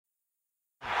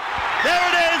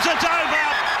it over.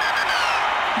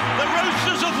 The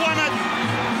Roosters have won it.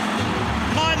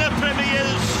 Minor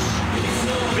premiers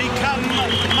become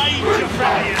major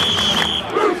premiers.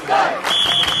 Roosters!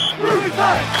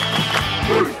 Roosters!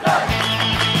 Roosters!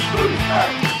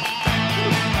 Roosters!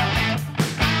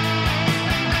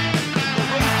 The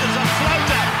Roosters are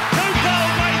floater. Tupou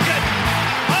make it.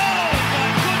 Oh my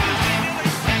goodness, he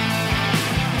nearly...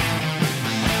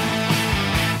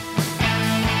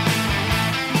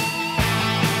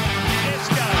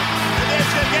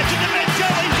 Tedesco gets to the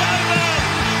Mitchell, he's over!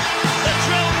 The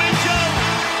Trill Mitchell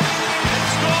has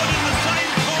scored in the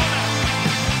same corner.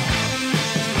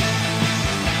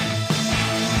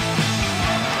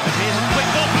 And here's a quick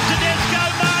ball from Tedesco,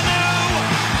 Manu!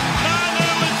 Manu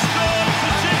has scored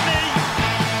for Sydney.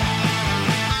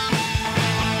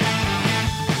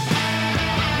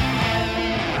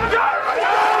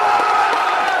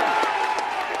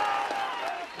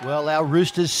 Well, our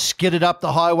Roosters skidded up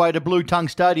the highway to Blue Tongue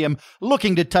Stadium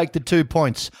looking to take the 2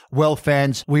 points. Well,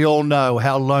 fans, we all know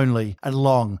how lonely and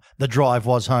long the drive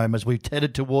was home as we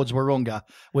headed towards Wahroonga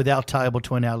with our tail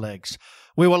between our legs.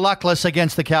 We were luckless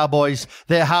against the Cowboys.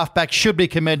 Their halfback should be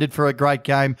commended for a great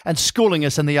game and schooling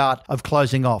us in the art of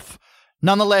closing off.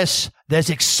 Nonetheless,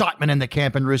 there's excitement in the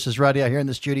camp in Roosters Radio here in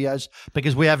the studios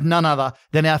because we have none other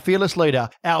than our fearless leader,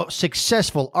 our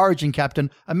successful Origin captain,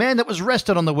 a man that was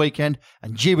rested on the weekend,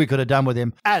 and gee, we could have done with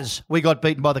him as we got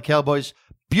beaten by the Cowboys.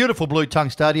 Beautiful Blue Tongue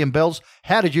Stadium, Bells.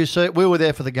 How did you see it? We were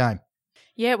there for the game.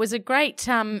 Yeah, it was a great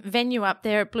venue up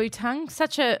there at Blue Tongue.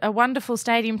 Such a wonderful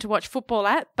stadium to watch football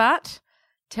at, but...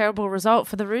 terrible result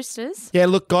for the Roosters. Yeah,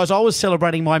 look, guys, I was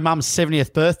celebrating my mum's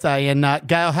 70th birthday, and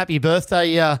Gail, happy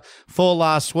birthday for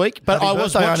last week. But Happy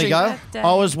birthday, only Gail.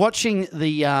 I was watching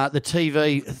the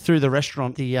TV through the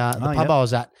restaurant, the pub yep. I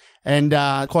was at, and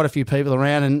quite a few people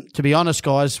around. And to be honest,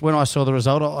 guys, when I saw the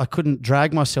result, I couldn't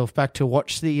drag myself back to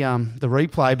watch the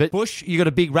replay. But Bush, you got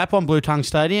a big rap on Blue Tongue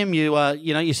Stadium. You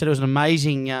said it was an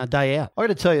amazing day out. I got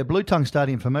to tell you, Blue Tongue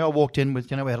Stadium for me, I walked in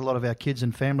with, we had a lot of our kids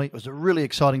and family. It was a really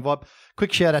exciting vibe.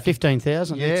 Quick shout out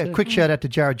 15,000. Yeah, quick shout out to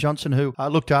Jared Johnson, who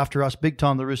looked after us big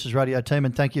time, the Roosters Radio team,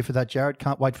 and thank you for that, Jared.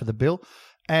 Can't wait for the bill.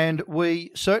 And we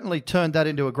certainly turned that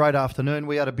into a great afternoon.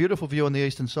 We had a beautiful view on the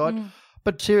eastern side.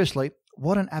 But seriously,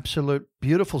 what an absolute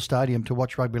beautiful stadium to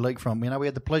watch rugby league from. We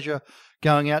had the pleasure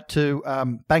going out to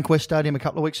Bankwest Stadium a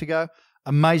couple of weeks ago.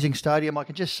 Amazing stadium. I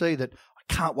can just see that.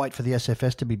 I can't wait for the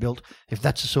SFS to be built if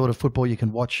that's the sort of football you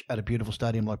can watch at a beautiful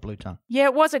stadium like Blue Tongue. Yeah,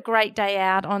 it was a great day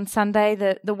out on Sunday.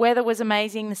 The weather was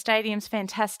amazing. The stadium's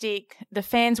fantastic. The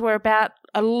fans were about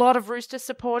a lot of Rooster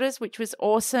supporters, which was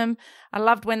awesome. I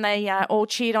loved when they all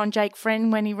cheered on Jake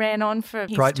Friend when he ran on for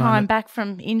his Great time moment. back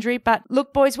from injury. But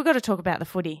look, boys, we've got to talk about the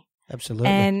footy. Absolutely.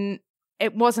 And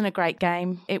it wasn't a great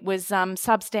game. It was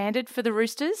substandard for the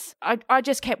Roosters. I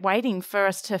just kept waiting for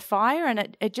us to fire,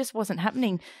 and it just wasn't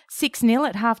happening. 6-0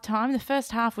 at halftime. The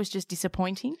first half was just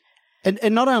disappointing.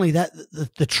 And not only that,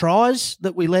 the tries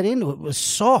that we let in, it was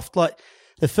soft. Like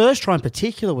the first try in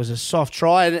particular was a soft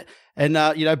try.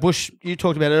 And Bush, you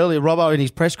talked about it earlier, Robbo in his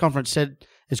press conference said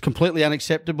it's completely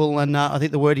unacceptable, and I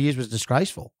think the word he used was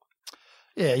disgraceful.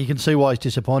 Yeah, you can see why he's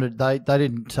disappointed. They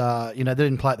didn't they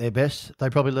didn't play at their best. They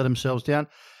probably let themselves down.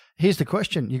 Here's the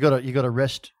question: you got to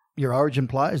rest your Origin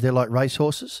players. They're like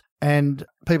racehorses, and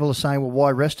people are saying, well,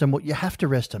 why rest them? Well, you have to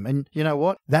rest them. And you know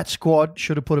what? That squad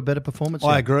should have put a better performance.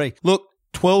 I in. agree. Look,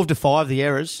 12-5 the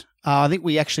errors. I think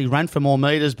we actually ran for more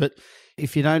metres, but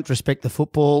if you don't respect the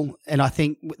football, and I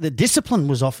think the discipline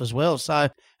was off as well. So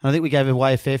I think we gave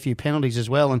away a fair few penalties as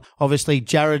well. And obviously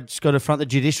Jared's got to front the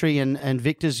judiciary and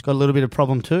Victor's got a little bit of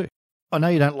problem too. I know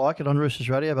you don't like it on Roosters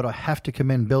Radio, but I have to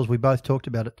commend Bells. We both talked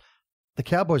about it. The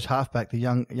Cowboys halfback, the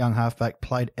young halfback,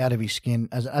 played out of his skin.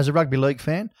 As a rugby league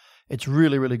fan, it's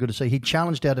really, really good to see. He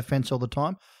challenged our defence all the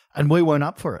time, and we weren't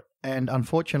up for it. And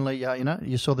unfortunately,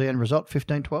 you saw the end result,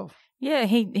 15-12. Yeah,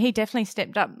 he definitely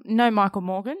stepped up. No Michael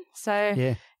Morgan. So,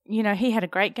 yeah. He had a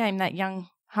great game, that young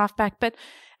halfback. But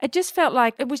it just felt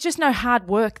like it was just no hard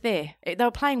work there. They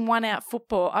were playing one-out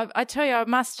football. I tell you, I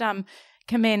must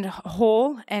commend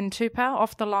Hall and Tupou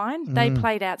off the line. They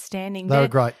played outstanding. They were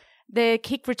great. Their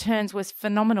kick returns was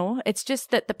phenomenal. It's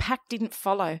just that the pack didn't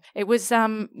follow. It was,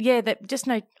 that just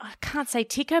no, I can't say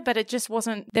ticker, but it just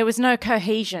wasn't, there was no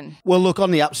cohesion. Well, look,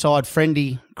 on the upside,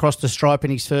 Friendy crossed the stripe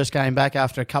in his first game back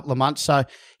after a couple of months, so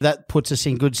that puts us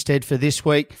in good stead for this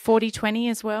week.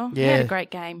 40-20 as well. Yeah. He had a great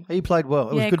game. He played well.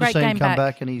 It was good to see him come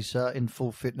back and he's in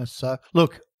full fitness. So,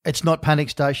 look, it's not panic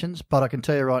stations, but I can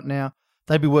tell you right now,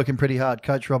 they'd be working pretty hard.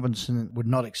 Coach Robinson would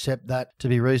not accept that to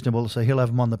be reasonable, so he'll have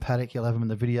them on the paddock, he'll have them in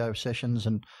the video sessions,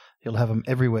 and he'll have them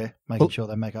everywhere, making sure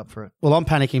they make up for it. Well, I'm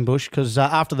panicking, Bush, because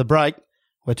after the break,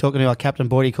 We're talking to our captain,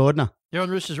 Boydie Cordner. You're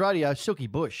on Roosters Radio, Silky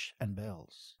Bush and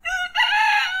Bells.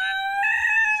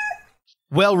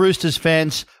 Well, Roosters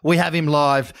fans, we have him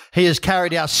live. He has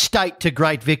carried our state to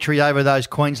great victory over those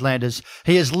Queenslanders.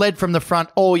 He has led from the front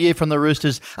all year from the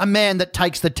Roosters, a man that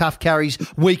takes the tough carries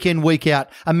week in, week out,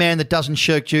 a man that doesn't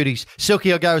shirk duties.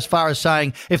 Silky will go as far as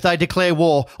saying, if they declare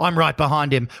war, I'm right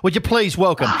behind him. Would you please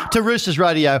welcome to Roosters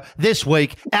Radio this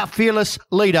week, our fearless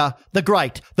leader, the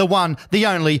great, the one, the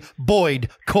only, Boyd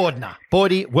Cordner.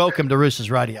 Boydie, welcome to Roosters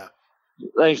Radio.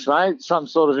 Thanks, mate. Some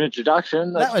sort of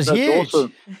introduction. That was huge.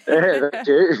 Awesome. Yeah, that's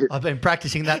huge. I've been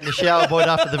practicing that in the shower, Boyd,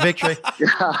 after the victory.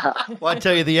 Won't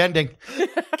tell you the ending.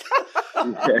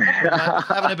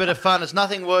 Having a bit of fun. It's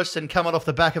nothing worse than coming off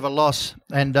the back of a loss.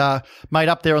 And, mate,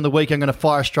 up there on the week, I'm going to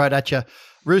fire straight at you.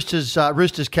 Roosters,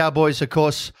 Cowboys, of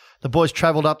course. The boys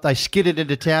travelled up. They skidded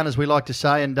into town, as we like to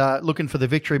say, and looking for the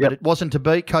victory, but it wasn't to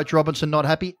be. Coach Robinson not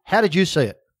happy. How did you see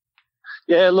it?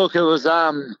 Yeah, look, it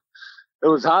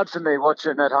was hard for me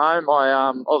watching at home. I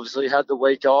obviously had the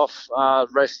week off,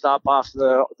 rest up after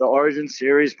the Origin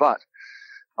series, but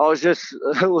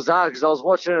it was hard because I was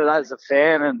watching it as a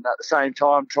fan and at the same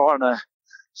time trying to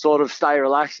sort of stay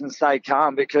relaxed and stay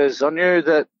calm because I knew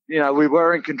that, we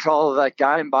were in control of that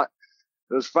game, but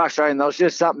it was frustrating. There was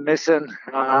just something missing.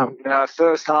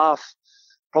 First half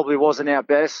probably wasn't our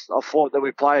best. I thought that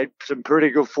we played some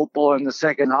pretty good football in the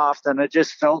second half, and it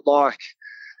just felt like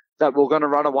that we're going to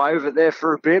run away with it there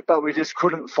for a bit, but we just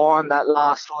couldn't find that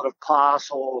last sort of pass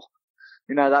or,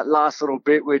 that last little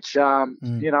bit, which, and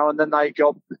then they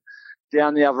got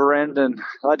down the other end and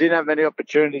I didn't have many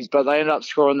opportunities, but they ended up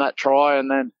scoring that try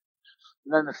and then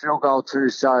the field goal too.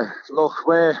 So, look,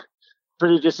 we're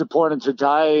pretty disappointed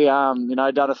today,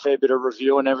 done a fair bit of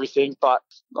review and everything, but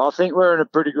I think we're in a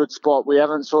pretty good spot. We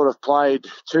haven't sort of played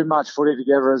too much footy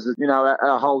together as,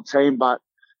 our whole team, but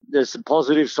there's some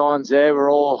positive signs there.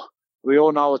 We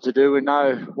all know what to do. We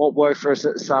know what worked for us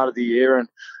at the start of the year,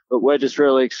 but we're just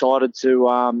really excited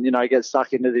to, get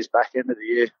stuck into this back end of the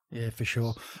year. Yeah, for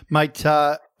sure. Mate,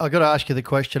 I've got to ask you the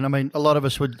question. I mean, a lot of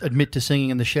us would admit to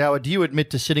singing in the shower. Do you admit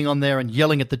to sitting on there and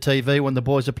yelling at the TV when the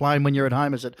boys are playing when you're at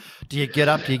home? Do you get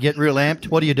up? Do you get real amped?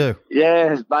 What do you do?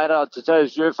 Yeah, mate, to tell you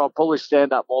the truth, I'll probably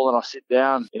stand up more than I sit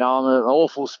down. I'm an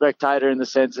awful spectator in the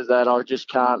sense of that I just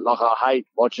can't, I hate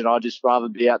watching. I'd just rather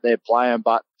be out there playing.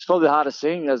 But it's probably the hardest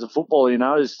thing as a footballer,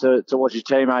 is to watch your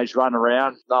teammates run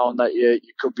around knowing that you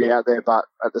could be out there. But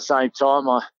at the same time,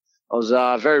 I was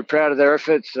very proud of their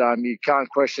efforts. You can't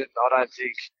question, I don't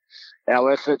think,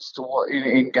 our efforts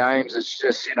in games. It's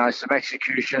just, some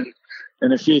execution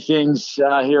and a few things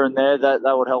here and there that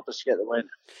would help us get the win.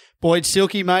 Boyd,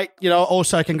 Silky, mate,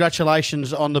 also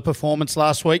congratulations on the performance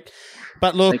last week.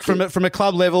 But look, from a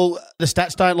club level, the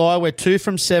stats don't lie. We're 2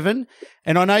 from 7.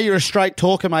 And I know you're a straight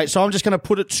talker, mate, so I'm just going to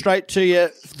put it straight to you.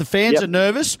 The fans are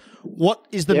nervous. What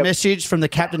is the message from the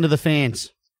captain to the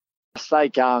fans? Stay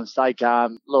calm, stay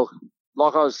calm. Look,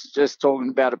 like I was just talking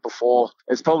about it before,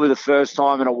 it's probably the first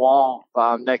time in a while.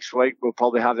 Next week, we'll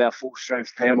probably have our full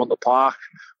strength team on the park,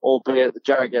 albeit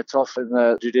Joe gets off in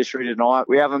the judiciary tonight.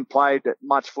 We haven't played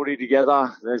much footy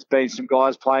together. There's been some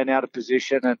guys playing out of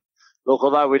position. And look,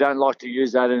 although we don't like to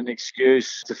use that as an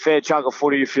excuse, it's a fair chunk of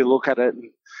footy if you look at it.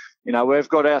 And, we've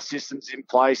got our systems in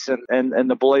place and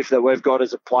the belief that we've got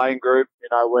as a playing group,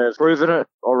 we've proven it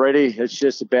already. It's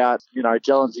just about,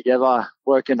 gelling together,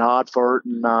 working hard for it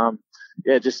and,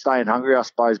 just staying hungry, I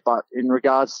suppose. But in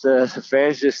regards to the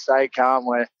fans, just stay calm.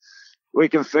 We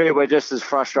can feel we're just as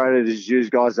frustrated as you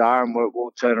guys are, and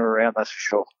we'll turn it around, that's for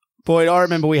sure. Boyd, I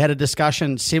remember we had a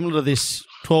discussion similar to this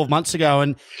 12 months ago,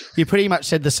 and you pretty much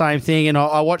said the same thing. And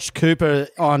I watched Cooper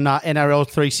on NRL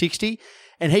 360,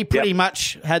 and he pretty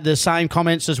much had the same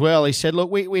comments as well. He said, look,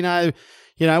 we know,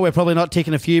 we're probably not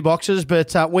ticking a few boxes,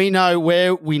 but we know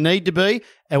where we need to be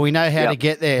and we know how to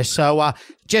get there. So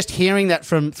just hearing that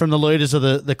from the leaders of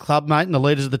the club, mate, and the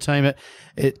leaders of the team,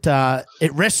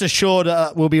 it rests assured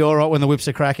we'll be all right when the whips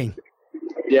are cracking.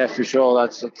 Yeah, for sure.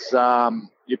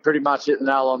 You pretty much hit the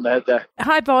nail on the head there.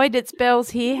 Hi, Boyd. It's Bells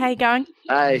here. How you going?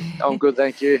 Hey, I'm good,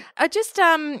 thank you. Just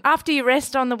after your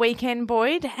rest on the weekend,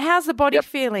 Boyd, how's the body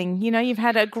feeling? You've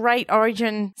had a great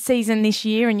Origin season this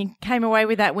year and you came away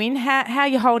with that win. How are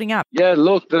you holding up? Yeah,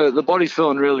 look, the body's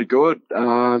feeling really good.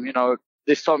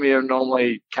 This time of year I'm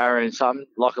normally carrying something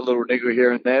like a little niggle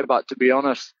here and there, but to be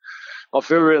honest, I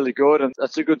feel really good and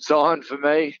that's a good sign for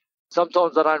me.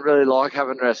 Sometimes I don't really like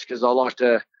having rest because I like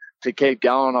to keep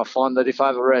going. I find that if I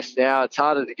have a rest now, it's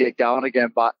harder to get going again.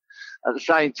 But at the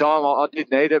same time, I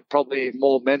did need it probably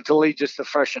more mentally just to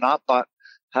freshen up. But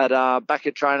had back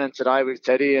at training today with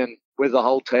Teddy and with the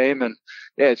whole team. And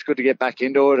yeah, it's good to get back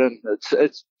into it. And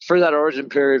it's through that Origin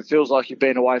period, it feels like you've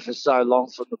been away for so long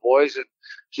from the boys, and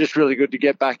it's just really good to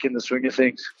get back in the swing of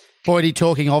things. Boydie,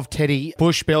 talking of Teddy,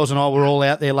 Bush, Bells and I were all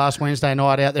out there last Wednesday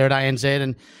night out there at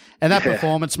ANZ, and that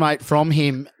performance, mate, from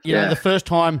him, you know, the first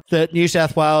time that New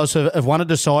South Wales have won a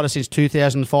decider since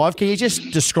 2005. Can you just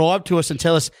describe to us and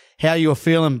tell us how you were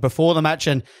feeling before the match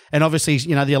and obviously,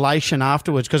 you know, the elation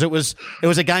afterwards? Because it was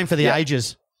a game for the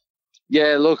ages.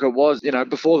 Yeah, look, it was, you know,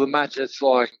 before the match, it's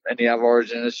like any other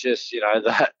Origin. It's just, you know,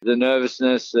 the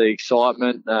nervousness, the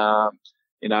excitement,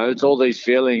 you know, it's all these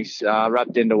feelings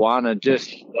wrapped into one, and just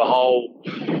the whole,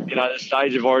 you know, the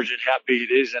stage of Origin, how big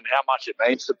it is and how much it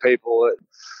means to people. It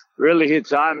really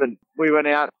hits home, and we went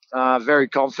out very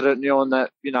confident, knowing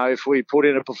that, you know, if we put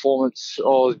in a performance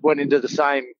or went into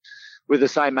with the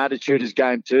same attitude as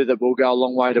game two, that we'll go a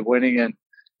long way to winning. And,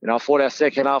 you know, I thought our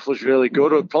second half was really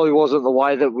good. It probably wasn't the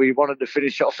way that we wanted to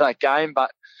finish off that game,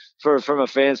 but from a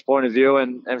fan's point of view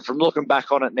and from looking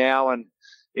back on it now, and,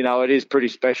 you know, it is pretty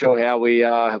special how we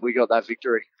got that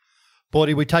victory.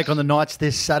 Boydie, we take on the Knights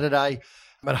this Saturday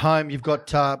at home. You've got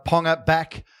Ponga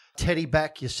back, Teddy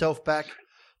back, yourself back.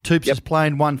 Toops is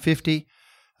playing 150.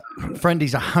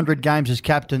 Friendy's 100 games as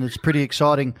captain. It's pretty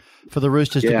exciting for the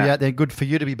Roosters to be out there. Good for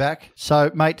you to be back.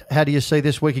 So, mate, how do you see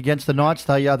this week against the Knights?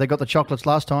 They got the chocolates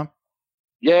last time.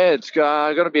 Yeah, it's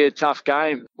going to be a tough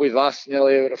game with us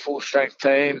nearly at a full-strength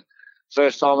team.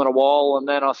 First time in a while. And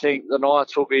then I think the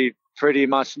Knights will be pretty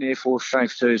much near full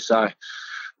strength too. So,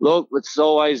 look, it's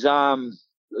always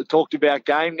talked about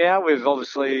game now. We've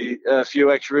obviously a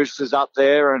few ex-Roosters up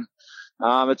there, and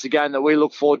it's a game that we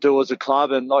look forward to as a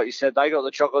club. And like you said, they got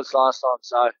the chocolates last time.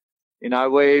 So, you know,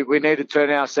 we need to turn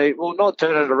our seat. Well, not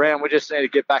turn it around. We just need to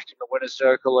get back in the winner's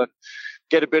circle and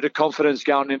get a bit of confidence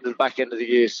going into the back end of the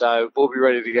year. So we'll be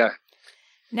ready to go.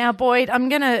 Now, Boyd, I'm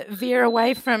going to veer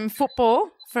away from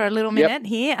football for a little minute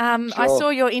here. Sure. I saw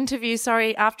your interview,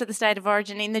 after the State of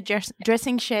Origin in the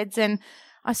dressing sheds, and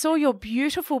I saw your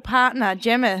beautiful partner,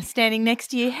 Gemma, standing next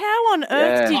to you. How on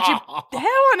earth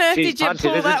did you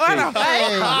pull that one off?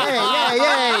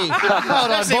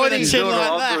 Hold on, Boydie.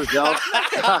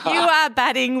 You are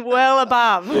batting well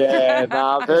above. Yeah,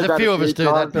 no, I've heard There's a few of us do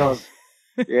that, Bill.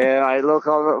 Yeah, look,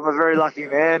 I'm a very lucky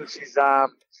man. She's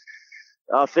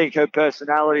I think her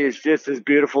personality is just as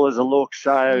beautiful as her look.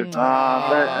 So it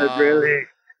really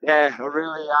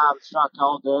struck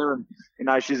gold there. And, you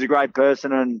know, she's a great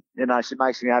person, and, you know, she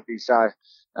makes me happy. So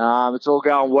it's all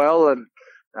going well. And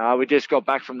we just got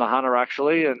back from the Hunter,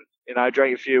 actually, and, you know,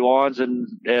 drank a few wines and,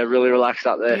 really relaxed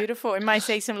up there. Beautiful. We may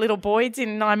see some little Boyds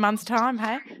in 9 months' time,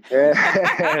 hey?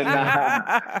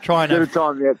 Yeah. Try and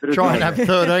have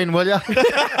 13, will you?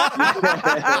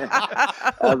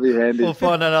 That'll be handy. We'll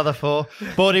find another 4.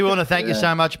 Boydie, we want to thank you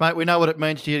so much, mate. We know what it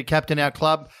means to you to captain our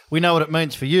club. We know what it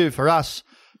means for you, for us,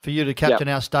 for you to captain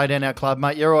our state and our club,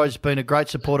 mate. You've always been a great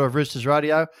supporter of Roosters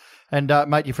Radio. And,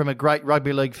 mate, you're from a great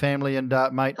rugby league family. And,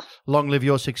 mate, long live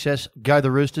your success. Go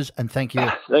the Roosters, and thank you.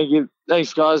 Thank you.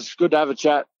 Thanks, guys. Good to have a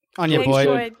chat. On your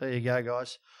Boyd. There you go,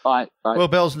 guys. Bye. Well,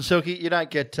 Bells and Silky, you don't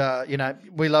get, you know,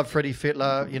 we love Freddie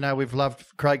Fittler. You know, we've loved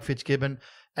Craig Fitzgibbon.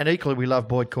 And equally, we love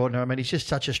Boyd Cordner. I mean, he's just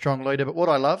such a strong leader. But what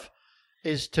I love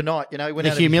is tonight, you know, he went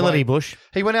out of his way. Bush.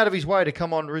 He went out of his way to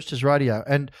come on Roosters Radio.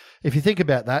 And if you think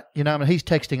about that, you know, I mean, he's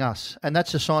texting us. And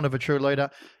that's a sign of a true leader.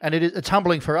 And it's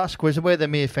humbling for us because we're the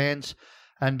mere fans.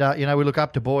 And, you know, we look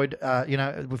up to Boyd, you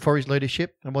know, for his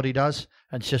leadership and what he does.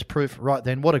 And it's just proof right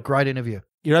then. What a great interview.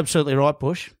 You're absolutely right,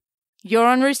 Bush. You're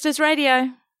on Roosters Radio.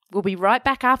 We'll be right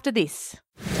back after this.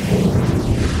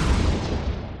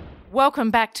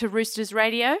 Welcome back to Roosters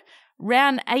Radio.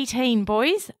 Round 18,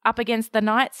 boys, up against the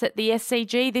Knights at the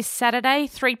SCG this Saturday,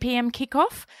 3 p.m.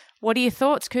 kickoff. What are your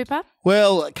thoughts, Cooper?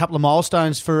 Well, a couple of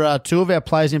milestones for two of our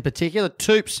players in particular.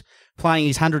 Toops playing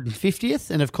his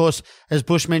 150th. And, of course, as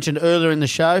Bush mentioned earlier in the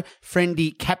show,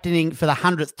 Friendy captaining for the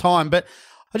 100th time. But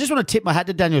I just want to tip my hat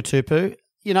to Daniel Tupou.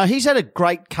 You know, he's had a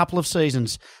great couple of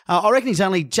seasons. I reckon he's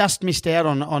only just missed out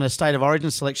on a State of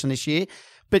Origin selection this year.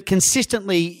 But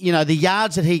consistently, you know, the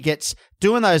yards that he gets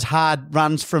doing those hard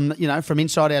runs from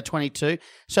inside our 22.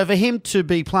 So for him to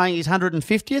be playing his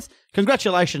 150th,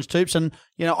 congratulations, Toops. And,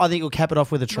 you know, I think he'll cap it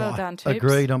off with a try. Well done, Toops.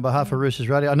 Agreed on behalf of Roosters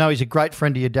Radio. I know he's a great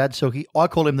friend of your dad, Silky. I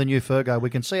call him the new Fergo. We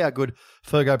can see how good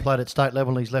Fergo played at state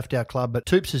level. He's left our club. But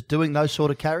Toops is doing those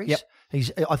sort of carries. Yep.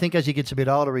 I think as he gets a bit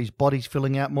older, his body's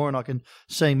filling out more, and I can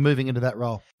see him moving into that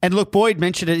role. And look, Boyd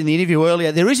mentioned it in the interview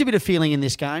earlier. There is a bit of feeling in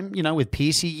this game, you know, with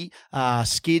Pearcey,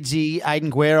 Skidsy, Aiden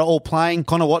Guerra all playing,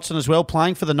 Connor Watson as well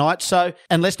playing for the Knights. So,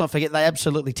 and let's not forget they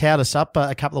absolutely towed us up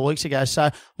a couple of weeks ago. So,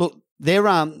 look, they've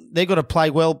got to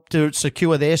play well to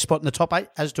secure their spot in the top 8,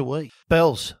 as do we.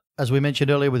 Bells, as we mentioned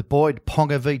earlier with Boyd,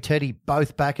 Ponga v Teddy,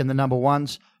 both back in the number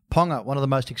ones. Ponga, one of the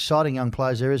most exciting young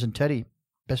players there is, and Teddy,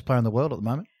 best player in the world at the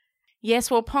moment. Yes,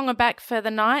 well, Ponga back for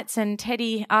the Knights and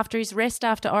Teddy, after his rest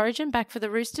after Origin, back for the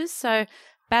Roosters. So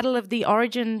battle of the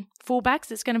Origin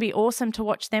fullbacks. It's going to be awesome to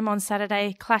watch them on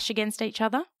Saturday clash against each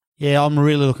other. Yeah, I'm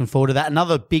really looking forward to that.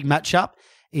 Another big matchup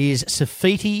is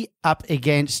Safiti up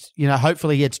against,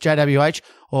 hopefully it's JWH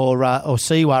or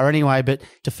Siwa anyway, but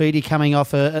Safiti coming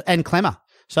off and Clemmer.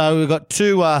 So we've got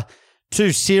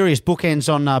two serious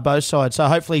bookends on both sides. So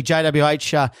hopefully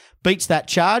JWH beats that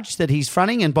charge that he's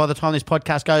fronting, and by the time this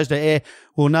podcast goes to air,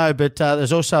 we'll know. But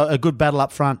there's also a good battle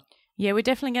up front. Yeah, we're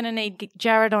definitely going to need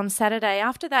Jared on Saturday.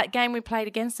 After that game we played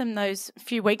against them those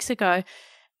few weeks ago,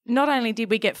 not only did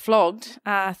we get flogged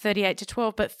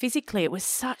 38-12, but physically it was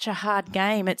such a hard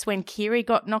game. It's when Kiri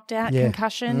got knocked out,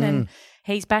 concussion, and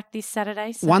he's back this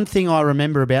Saturday. So. One thing I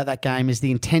remember about that game is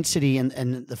the intensity and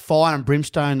the fire and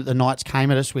brimstone that the Knights came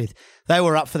at us with. They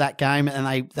were up for that game,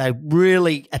 and they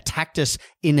really attacked us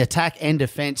in attack and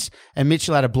defence, and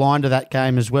Mitchell had a blind to that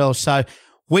game as well. So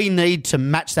we need to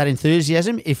match that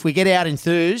enthusiasm. If we get out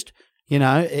enthused,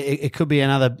 it could be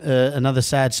another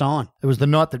sad sign. It was the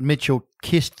night that Mitchell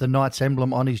kissed the Knights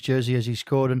emblem on his jersey as he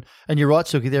scored. And you're right,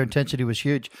 Silky, their intensity was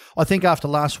huge. I think after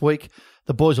last week,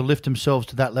 the boys will lift themselves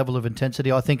to that level of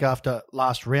intensity. I think after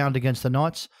last round against the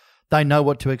Knights, they know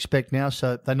what to expect now,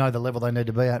 so they know the level they need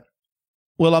to be at.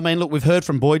 Well, I mean, look, we've heard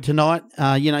from Boyd tonight.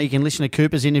 You can listen to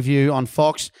Cooper's interview on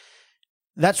Fox.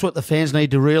 That's what the fans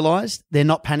need to realise. They're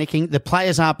not panicking. The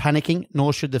players aren't panicking,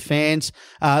 nor should the fans.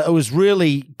 It was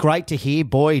really great to hear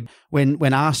Boyd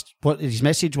when asked what his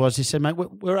message was. He said, mate,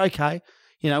 we're okay.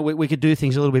 We could do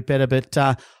things a little bit better.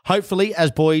 But hopefully,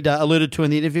 as Boyd alluded to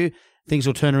in the interview, things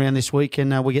will turn around this week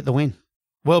and we get the win.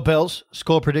 Well, Bells,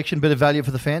 score prediction, bit of value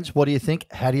for the fans. What do you think?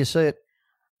 How do you see it?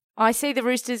 I see the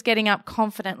Roosters getting up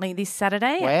confidently this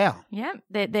Saturday. Wow. Yeah,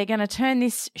 they're going to turn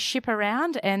this ship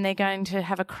around and they're going to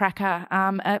have a cracker.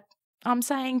 I'm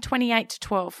saying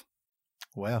 28-12.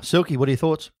 Wow. Silky, what are your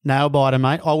thoughts? Nail biter,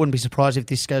 mate. I wouldn't be surprised if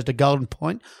this goes to golden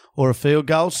point or a field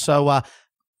goal. So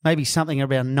maybe something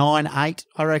around 9-8.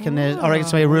 I reckon it's going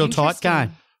to be a real tight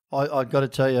game. I got to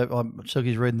tell you,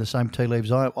 Silky's reading the same tea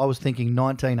leaves. I was thinking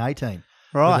 19-18.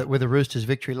 Right. With the Roosters'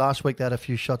 victory last week, they had a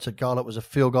few shots at goal. It was a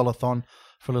field goal-a-thon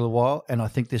for a little while, and I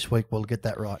think this week we'll get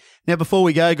that right. Now, before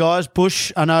we go, guys,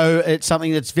 Bush, I know it's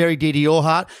something that's very dear to your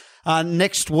heart.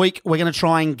 Next week, we're going to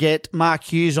try and get Mark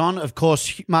Hughes on. Of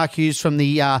course, Mark Hughes from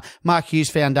the Mark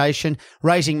Hughes Foundation,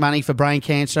 raising money for brain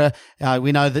cancer.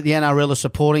 We know that the NRL is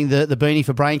supporting the Beanie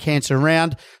for Brain Cancer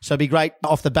round. So it'd be great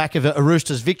off the back of a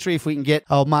Roosters victory if we can get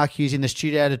old Mark Hughes in the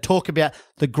studio to talk about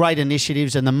the great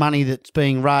initiatives and the money that's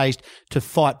being raised to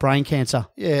fight brain cancer.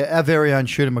 Yeah, our very own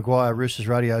Shooter Maguire, Roosters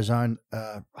Radio's own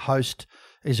host,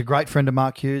 is a great friend of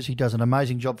Mark Hughes. He does an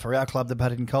amazing job for our club, the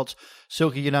Paddington Colts.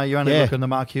 Silky, you only look on the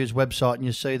Mark Hughes website and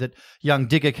you see that young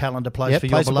Digger Calendar plays for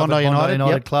your beloved Bondi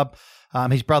United club.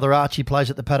 His brother Archie plays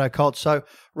at the Paddo Colts. So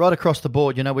right across the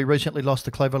board, we recently lost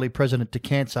the Clovelly president to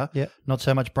cancer. Not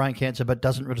so much brain cancer, but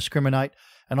doesn't discriminate.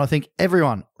 And I think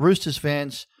everyone, Roosters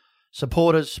fans,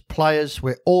 supporters, players,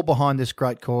 we're all behind this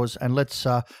great cause, and let's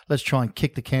try and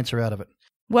kick the cancer out of it.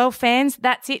 Well, fans,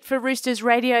 that's it for Roosters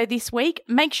Radio this week.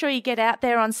 Make sure you get out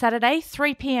there on Saturday,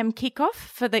 3 p.m. kickoff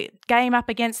for the game up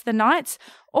against the Knights.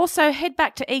 Also, head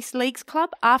back to East Leagues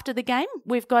Club after the game.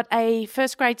 We've got a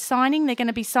first grade signing. They're going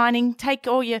to be signing. Take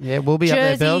all your we'll be jerseys, up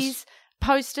there, Bells.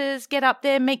 Posters, get up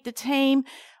there, meet the team.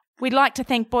 We'd like to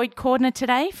thank Boyd Cordner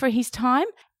today for his time.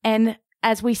 And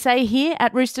as we say here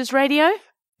at Roosters Radio,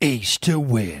 East to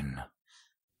win.